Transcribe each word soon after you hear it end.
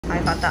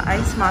I got the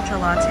iced matcha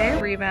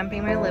latte,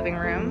 revamping my living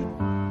room.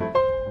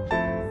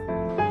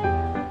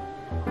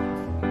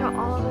 Got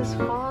all of this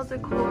fall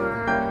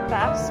decor,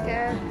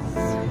 baskets.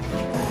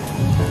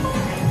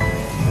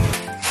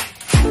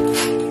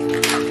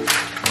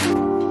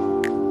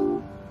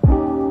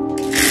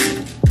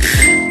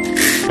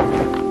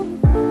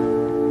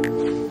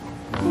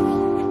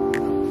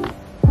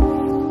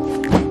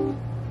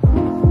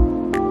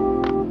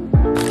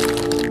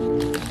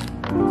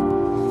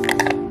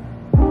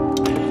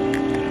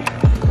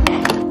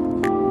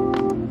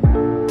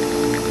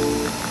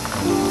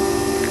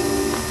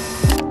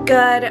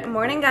 Good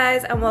morning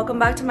guys, and welcome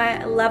back to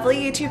my lovely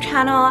YouTube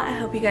channel. I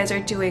hope you guys are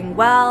doing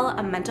well.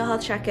 A mental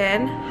health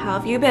check-in. How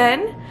have you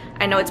been?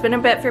 I know it's been a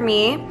bit for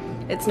me.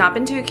 It's not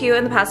been too cute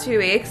in the past few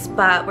weeks,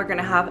 but we're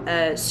gonna have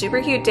a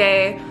super cute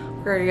day.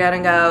 We're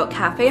gonna go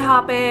cafe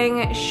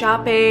hopping,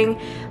 shopping,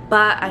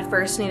 but I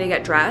first need to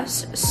get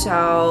dressed.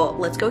 So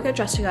let's go get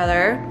dressed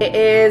together. It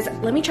is,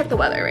 let me check the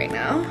weather right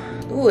now.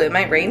 Ooh, it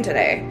might rain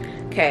today.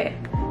 Okay.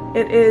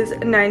 It is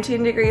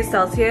 19 degrees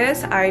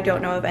Celsius. I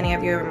don't know if any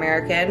of you are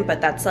American, but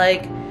that's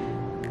like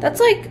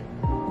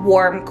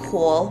warm,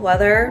 cool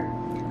weather.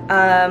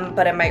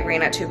 But it might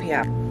rain at 2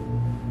 p.m.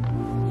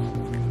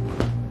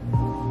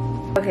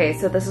 Okay,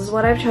 so this is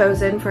what I've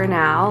chosen for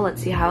now.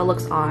 Let's see how it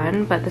looks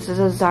on. But this is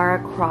a Zara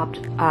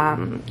cropped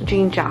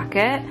jean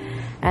jacket.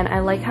 And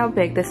I like how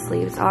big the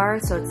sleeves are,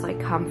 so it's like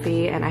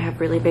comfy, and I have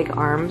really big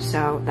arms,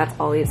 so that's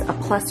always a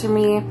plus for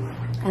me.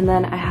 And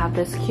then I have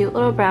this cute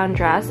little brown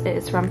dress. It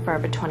is from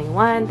Forever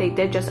 21. They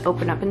did just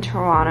open up in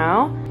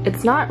Toronto.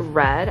 It's not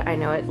red. I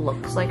know it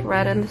looks like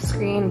red on the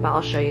screen, but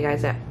I'll show you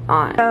guys it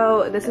on.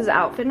 So this is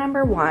outfit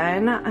number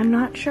 1. I'm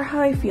not sure how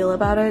I feel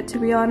about it, to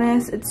be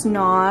honest. It's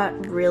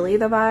not really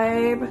the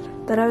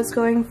vibe that I was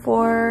going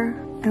for.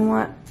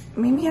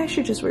 Maybe I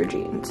should just wear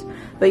jeans.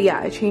 But yeah,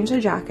 I changed the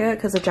jacket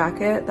because the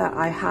jacket that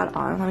I had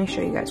on, let me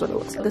show you guys what it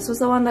looks like. This was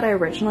the one that I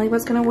originally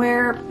was gonna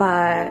wear,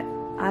 but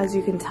as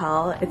you can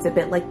tell, it's a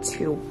bit like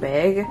too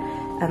big,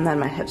 and then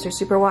my hips are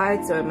super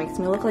wide, so it makes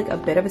me look like a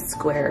bit of a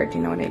square. Do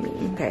you know what I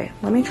mean? Okay,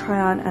 let me try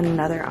on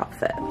another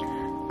outfit.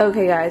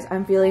 Okay guys,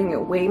 I'm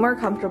feeling way more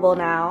comfortable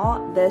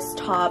now. This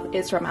top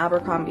is from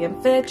Abercrombie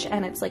 & Fitch,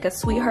 and it's like a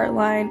sweetheart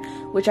line,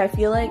 which I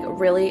feel like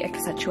really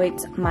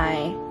accentuates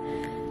my,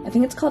 I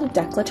think it's called a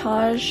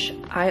décolletage.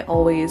 I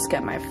always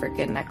get my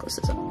freaking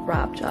necklaces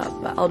wrapped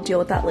up, but I'll deal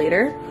with that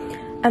later.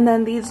 And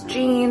then these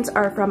jeans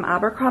are from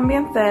Abercrombie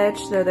 &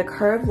 Fitch. They're the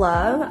Curve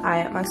Love. I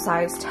am a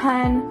size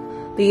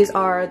 10. These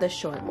are the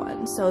short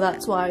ones, so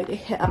that's why they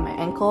hit at my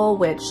ankle,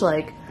 which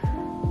like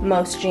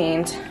most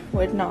jeans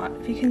would not,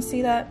 if you can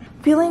see that.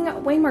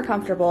 Feeling way more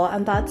comfortable,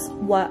 and that's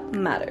what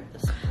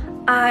matters.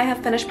 I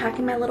have finished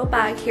packing my little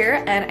bag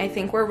here, and I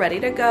think we're ready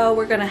to go.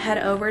 We're gonna head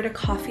over to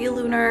Coffee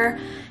Lunar,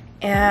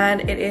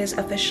 and it is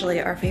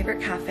officially our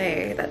favorite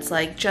cafe that's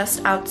like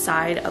just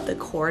outside of the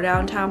core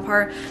downtown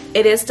part.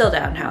 It is still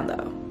downtown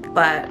though,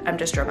 but I'm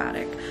just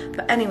dramatic.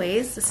 But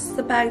anyways, this is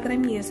the bag that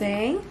I'm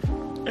using.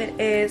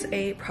 It is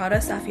a Prada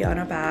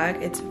Saffiano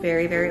bag. It's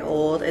very, very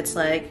old. It's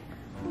like,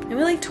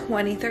 maybe like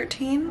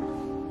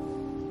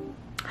 2013.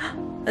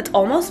 It's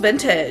almost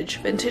vintage.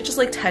 Vintage is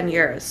like 10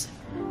 years.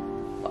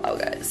 Wow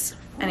guys.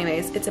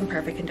 Anyways, it's in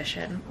perfect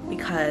condition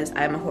because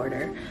I'm a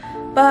hoarder.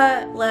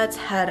 But let's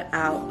head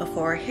out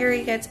before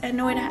Harry gets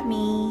annoyed at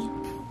me.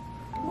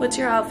 What's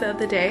your outfit of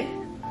the day?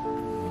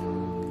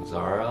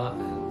 Zara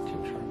and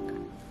Team Shark.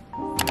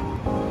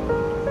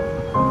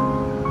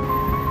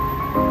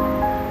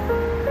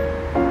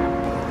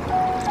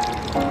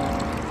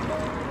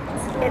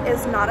 It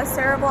is not a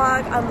Sarah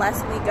vlog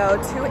unless we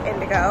go to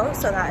Indigo,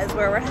 so that is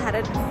where we're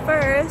headed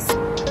first.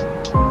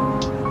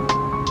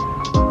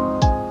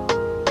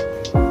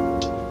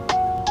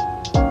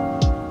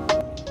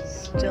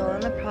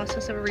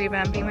 Process of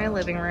revamping my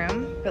living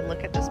room, but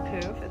look at this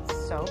poof,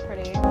 it's so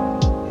pretty. I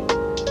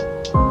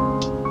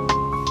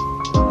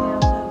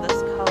also have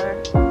this color,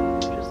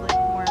 which is like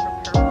more of a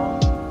purple.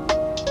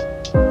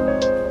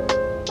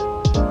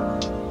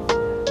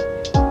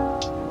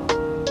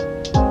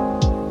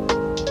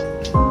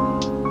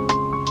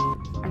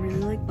 I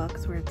really like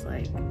books where it's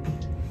like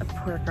a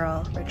poor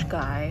girl, rich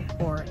guy,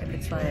 or if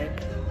it's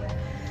like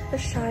the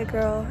shy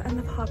girl and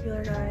the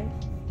popular guy.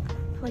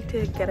 I like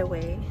to get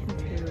away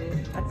into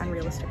an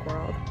unrealistic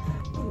world.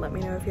 Let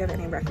me know if you have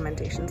any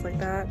recommendations like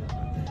that.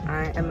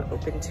 I am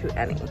open to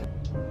any.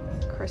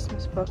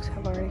 Christmas books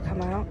have already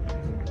come out,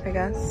 I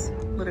guess.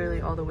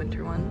 Literally all the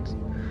winter ones.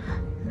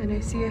 And I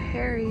see a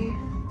Harry.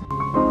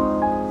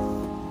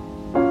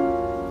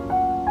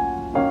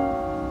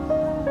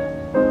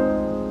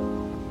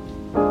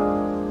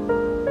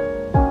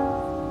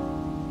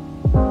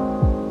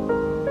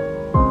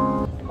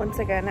 Once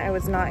again, I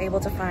was not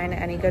able to find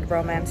any good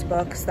romance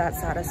books that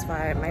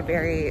satisfy my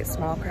very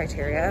small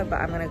criteria,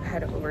 but I'm gonna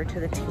head over to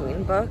the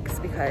teen books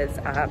because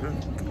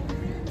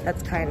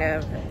that's kind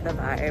of the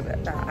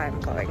vibe that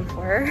I'm going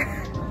for.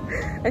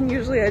 And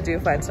usually I do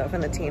find stuff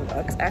in the teen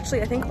books.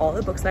 Actually, I think all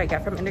the books that I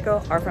get from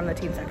Indigo are from the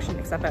teen section,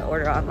 except I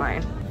order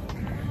online.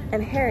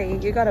 And Harry,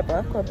 you got a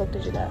book? What book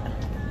did you get?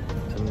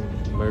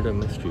 murder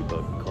mystery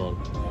book called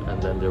And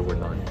Then There Were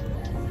None.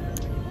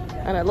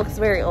 And it looks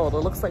very old. It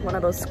looks like one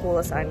of those school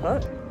assigned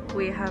books.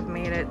 We have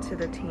made it to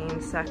the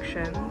teen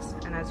sections,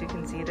 and as you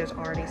can see, there's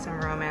already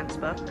some romance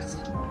books.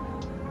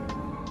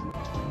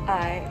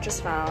 I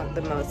just found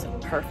the most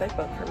perfect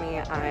book for me.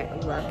 I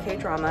love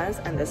K-dramas,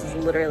 and this is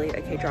literally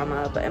a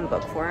K-drama but in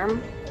book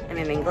form and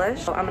in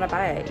English. So I'm gonna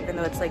buy it, even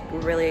though it's like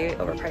really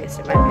overpriced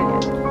in my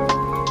opinion.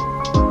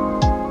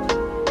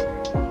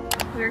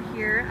 We're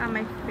here at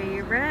my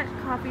favorite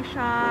coffee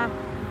shop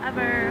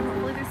ever.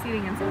 Hopefully there's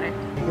seating inside.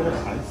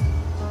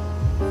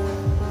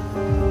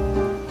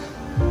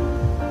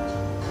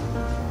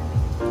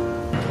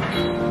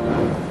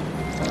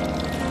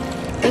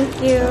 Thank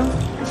you.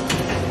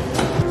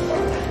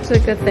 It's a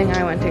good thing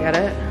I went to get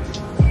it.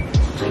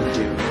 Thank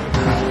you.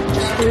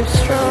 2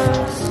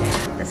 straws.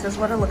 This is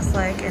what it looks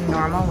like in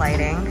normal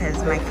lighting because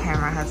my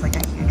camera has like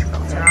a huge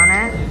filter on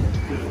it.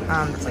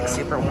 It's like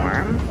super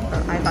warm.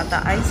 But I got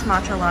the iced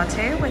matcha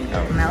latte with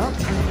oat milk,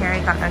 and here I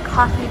got a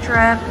coffee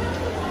drip.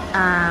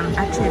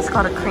 Actually it's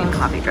called a cream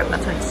coffee drip.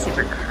 That's why it's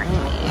super creamy.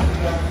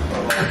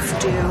 Let's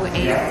do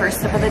a first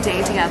sip of the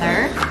day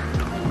together.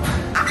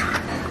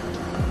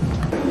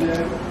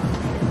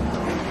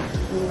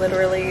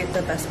 Literally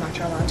the best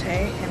matcha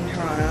latte in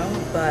Toronto,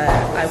 but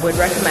I would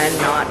recommend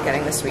not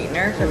getting the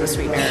sweetener because the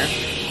sweetener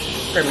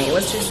for me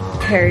was just.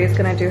 Harry's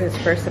gonna do his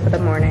first sip of the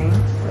morning.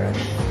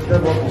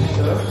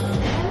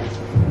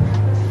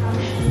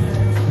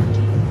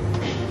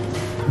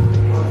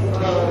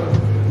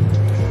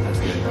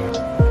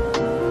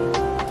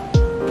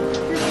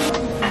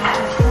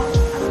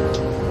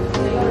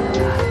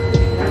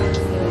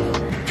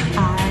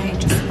 I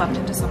just bumped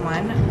into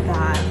someone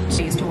that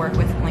she used to work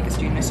with in like a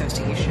student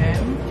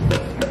association.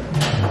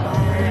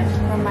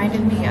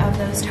 Reminded me of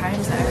those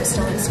times that I was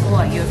still in school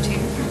at U of T.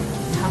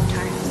 Tough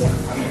times.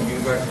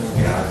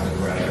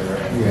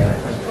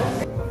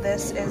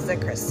 This is the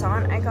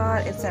croissant I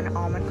got. It's an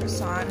almond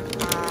croissant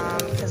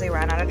because they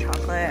ran out of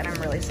chocolate and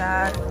I'm really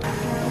sad.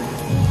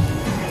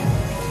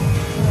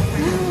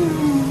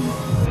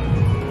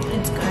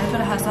 It's good,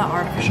 but it has that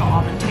artificial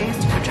almond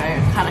taste, which I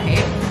kind of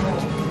hate,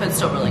 but it's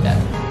still really good.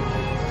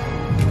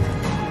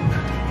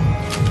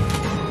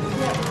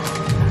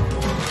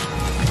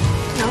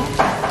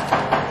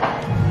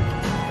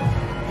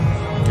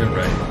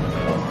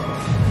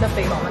 The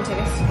fave almond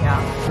taste, yeah.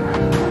 A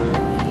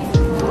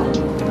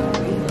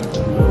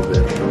little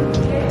bit.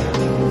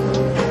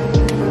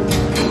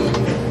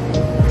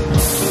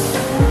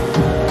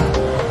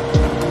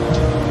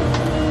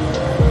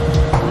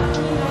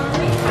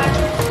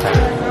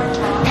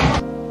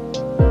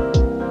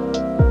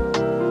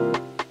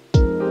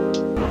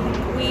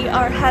 We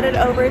are headed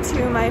over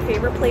to my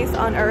favorite place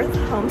on earth,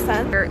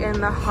 Homesense. We're in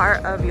the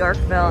heart of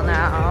Yorkville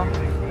now.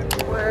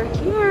 We're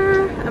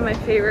here at my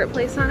favorite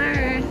place on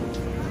earth.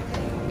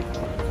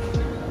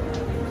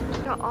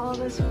 All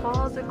this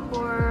fall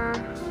decor.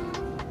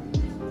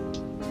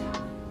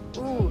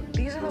 Ooh,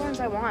 these are the ones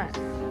I want.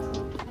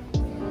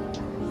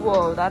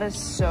 Whoa, that is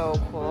so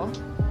cool.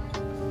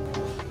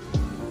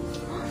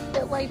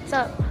 It lights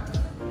up.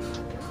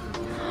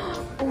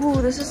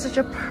 Ooh, this is such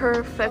a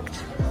perfect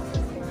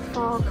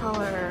fall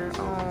color.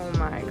 Oh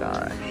my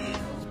gosh.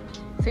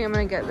 I think I'm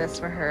gonna get this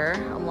for her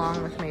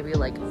along with maybe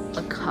like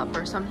a cup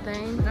or something.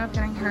 I ended up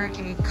getting her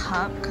a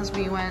cup because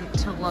we went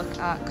to look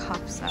at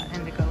cups at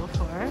Indigo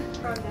before.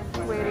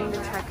 Waiting to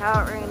check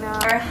out right now.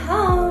 We're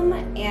home,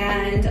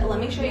 and let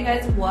me show you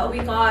guys what we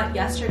got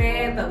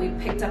yesterday but we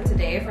picked up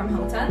today from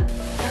HomeSense.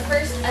 The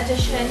first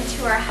addition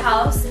to our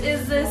house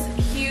is this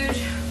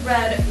huge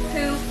red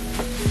poop,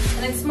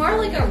 and it's more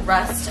like a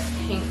rust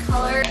pink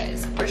color.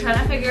 We're trying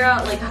to figure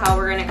out like how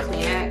we're gonna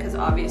clean it because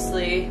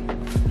obviously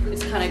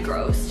it's kind of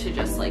gross to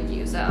just like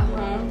use at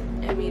home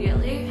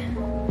immediately.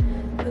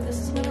 But this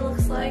is what it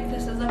looks like.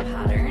 This is a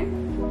pattern.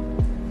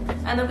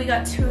 And then we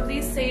got 2 of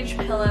these sage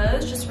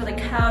pillows just for the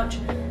couch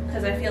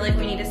because I feel like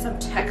we needed some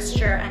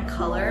texture and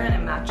color, and it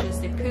matches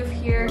the poof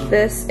here.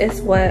 This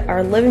is what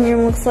our living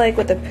room looks like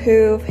with the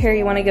poof. Here,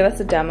 you want to give us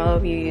a demo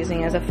of you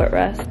using it as a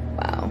footrest?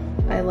 Wow,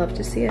 I love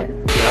to see it.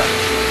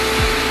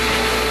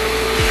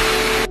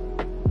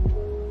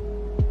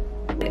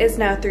 It is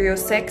now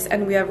 3:06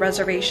 and we have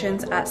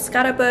reservations at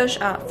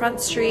Scaddabush at Front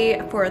Street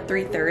for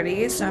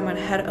 3:30, so I'm gonna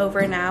head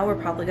over now. We're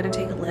probably gonna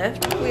take a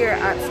lift. We are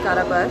at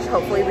Scaddabush.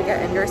 Hopefully we get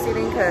indoor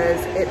seating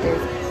because it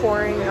is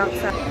pouring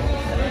outside.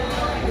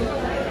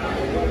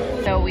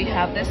 So we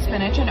have this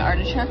spinach and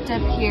artichoke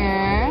dip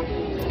here.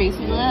 It's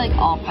basically like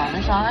all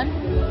Parmesan.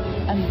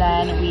 And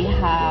then we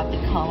have the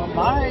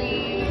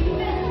calamari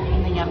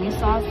and the yummy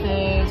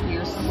sauces. We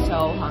are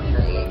so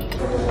hungry.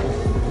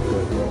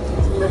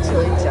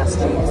 Literally just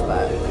cheese,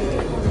 but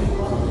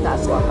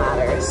that's what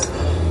matters.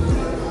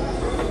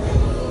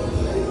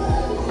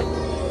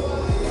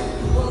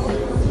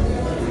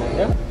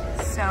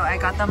 So I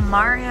got the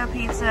Mario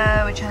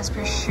pizza, which has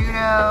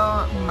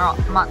prosciutto,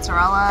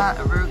 mozzarella,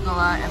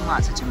 arugula, and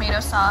lots of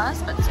tomato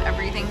sauce, but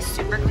everything's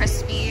super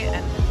crispy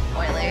and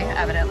oily,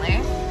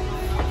 evidently.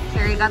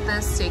 Here you got the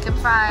steak and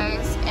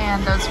fries,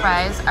 and those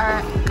fries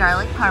are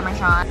garlic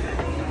parmesan.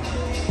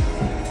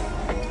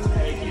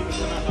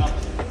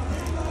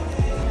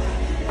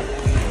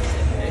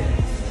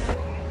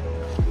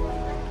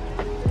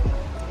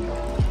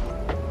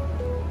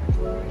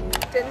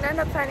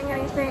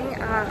 anything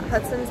at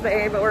Hudson's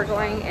Bay, but we're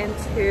going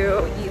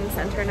into Eaton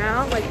Center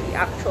now, like the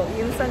actual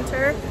Eaton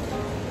Center,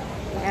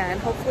 and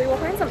hopefully we'll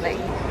find something.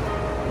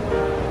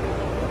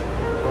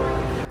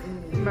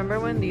 Remember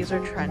when these were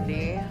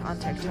trendy on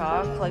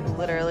TikTok? Like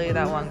literally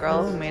that one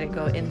girl who made it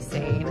go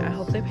insane. I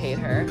hope they paid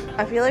her.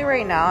 I feel like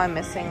right now I'm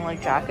missing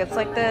like jackets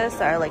like this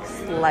that are like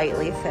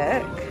slightly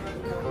thick.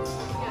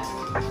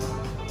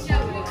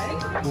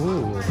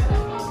 Ooh.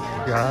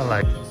 Yeah,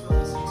 like.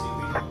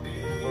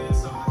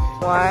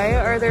 Why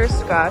are there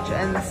scratch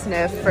and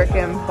sniff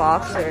freaking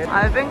boxers?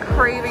 I've been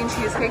craving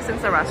cheesecake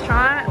since the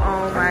restaurant.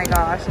 Oh my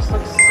gosh, this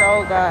looks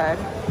so good.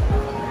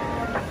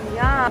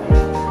 Yeah.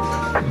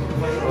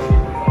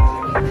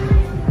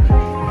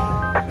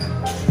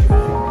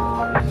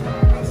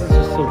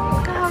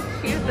 Look at how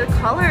cute the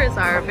colors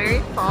are. Very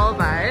fall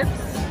vibes.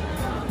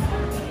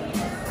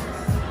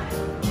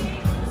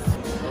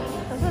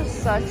 This is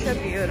such a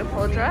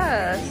beautiful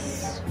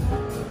dress.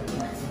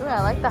 Ooh,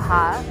 I like the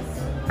hat.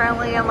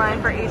 Currently in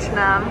line for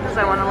H&M because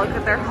I want to look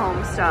at their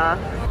home stuff.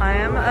 I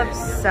am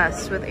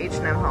obsessed with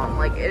H&M Home.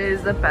 Like, it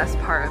is the best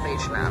part of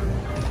H&M.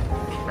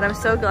 And I'm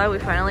so glad we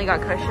finally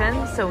got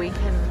cushions so we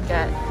can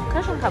get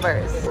cushion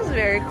covers. This is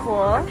very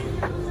cool.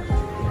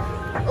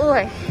 Oh,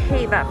 I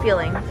hate that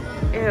feeling.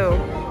 Ew.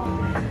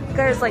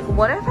 Guys, like,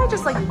 what if I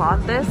just like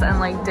bought this and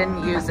like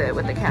didn't use it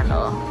with the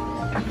candle?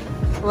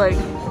 Like,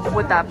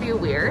 would that be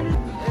weird?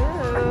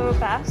 Ooh,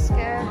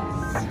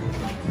 baskets.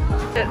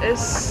 It is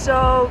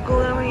so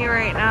gloomy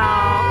right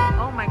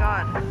now. Oh my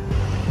god.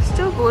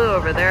 Still blue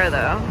over there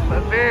though,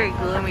 but very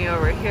gloomy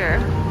over here.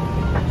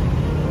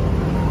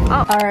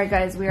 Oh. Alright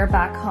guys, we are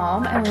back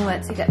home and we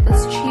went to get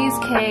this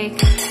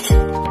cheesecake.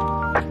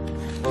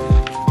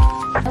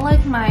 I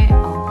like my,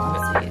 oh,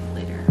 I'll see it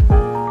later.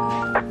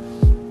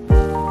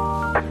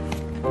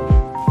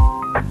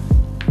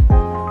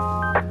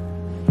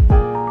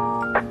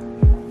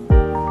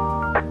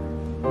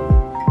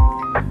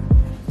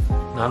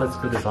 Not as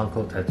good as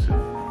Uncle Tetsu.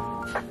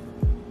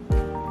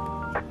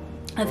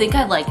 I think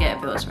I'd like it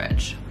if it was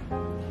rich.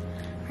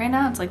 Right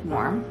now it's like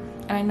warm,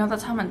 and I know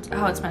that's how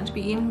it's meant to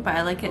be eaten, but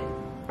I like it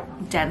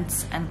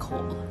dense and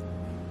cold.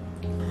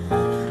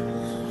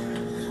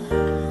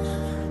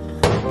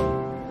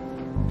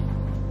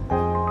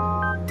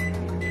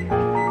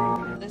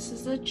 This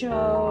is the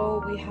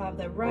dough. We have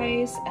the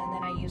rice, and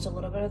then I used a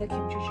little bit of the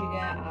kimchi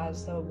jjigae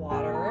as the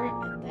water,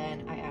 and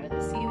then I added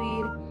the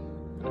seaweed.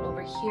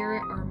 Over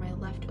here are my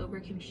leftover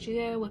kimchi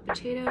jjigae with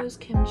potatoes,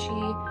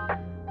 kimchi,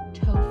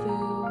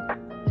 tofu,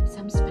 and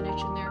some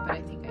spinach in there, but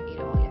I think I ate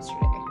it all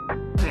yesterday.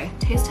 Okay,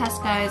 taste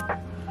test, guys.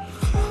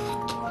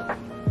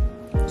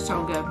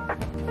 So good.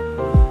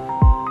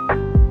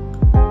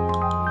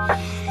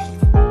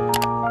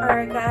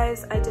 Alright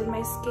guys, I did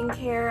my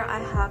skincare. I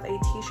have a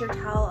t-shirt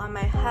towel on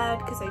my head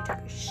because I took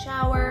a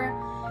shower,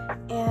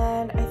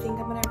 and I think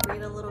I'm gonna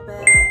read a little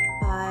bit.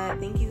 But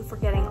thank you for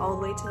getting all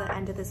the way to the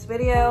end of this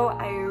video.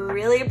 I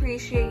really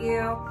appreciate you.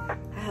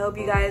 I hope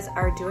you guys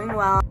are doing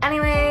well.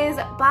 Anyways,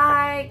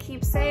 bye,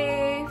 keep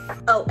safe.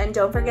 Oh, and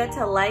don't forget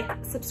to like,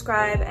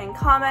 subscribe, and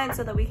comment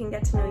so that we can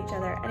get to know each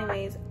other.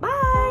 Anyways,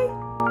 bye.